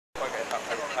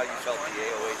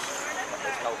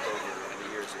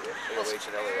AOH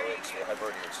and LAOH, the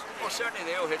Hibernians? Well, certainly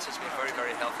the AOH has been very,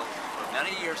 very helpful for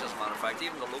many years, as a matter of fact.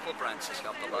 Even the local branch has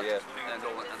helped a lot and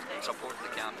supporting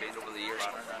the campaign over the years.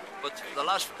 But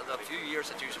the few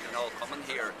years that you've been all coming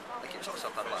here, it gives us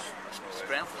a bit of a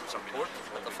strength and support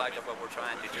with the fact of what we're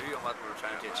trying to do and what we're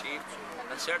trying to achieve.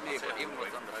 And certainly, even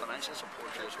within the financial support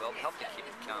too as well, we help to keep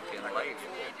the campaign alive.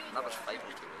 And that was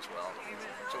vital too as well.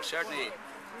 So certainly,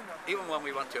 even when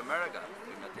we went to America,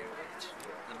 we met the AOH.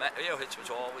 The AOH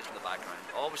was always in the background,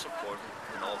 always supporting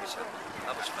and always helping.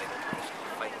 That was vital to us,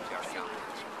 vital to our campaign.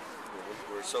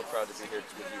 We're so proud to be here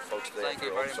with you folks today. Thank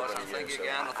you very much, and thank you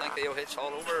again. I thank the AOH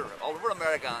all over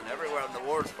America and everywhere in the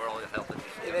world for all your help.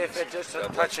 And if it just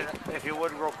touching, if you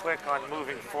would, real quick on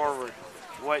moving forward,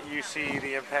 what you see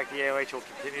the impact the AOH will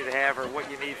continue to have, or what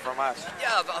you need from us.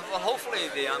 Yeah, well, hopefully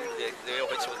the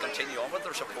AOH will continue on with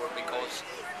their support, because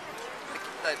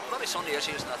the bloody Sunday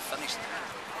issue is not finished.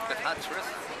 We've had truth.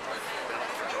 We're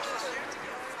looking for justice.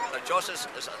 The justice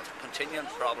is a continuing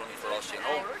problem for us, you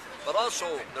know. But also,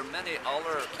 there are many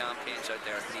other campaigns out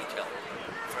there that need help.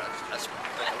 For instance,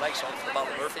 the likes of the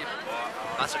Ballymurphy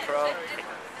massacre,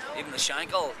 even the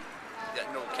Shankill,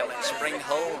 killing Spring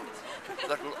Hill.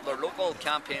 There are local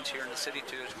campaigns here in the city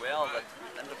too as well, that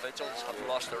individuals have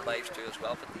lost their lives too as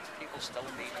well, but these people still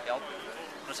need help.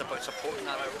 And it's about supporting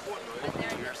that over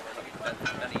many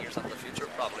years into the future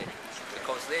probably,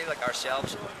 because they, like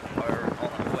ourselves, are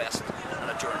on a quest and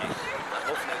a journey, and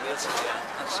hopefully we'll succeed.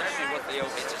 And certainly with the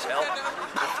AOH's help,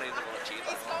 hopefully they will achieve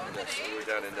that. Yes, we were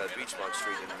down in Beachmont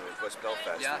Street in West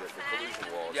Belfast, with the collusion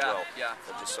wall as well.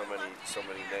 And just so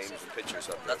many names and pictures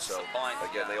up there. That's the point.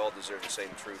 Again, they all deserve the same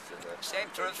truth and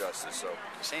justice. So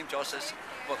the same justice,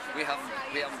 but we haven't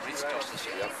reached justice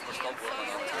yet. We're still working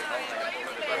on it.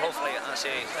 But hopefully, I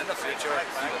say, in the future,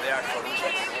 we will be there for those.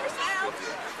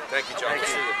 Thank you, John.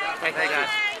 Thank you, John.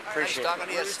 Appreciate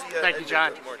it. Thank you,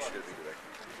 John.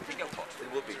 It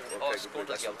will be. Okay,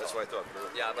 that's what I thought.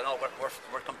 Yeah, but no,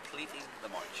 we're completing the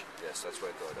march. Yes, that's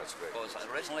what I thought. That's great. Because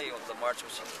originally the march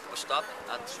was stopped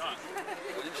at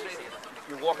William Street.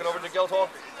 You're walking over to Guildhall?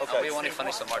 Okay. And we want to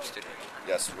finish the march today.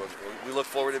 Yes, we look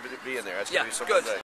forward to being there. That's going to be some good. Day.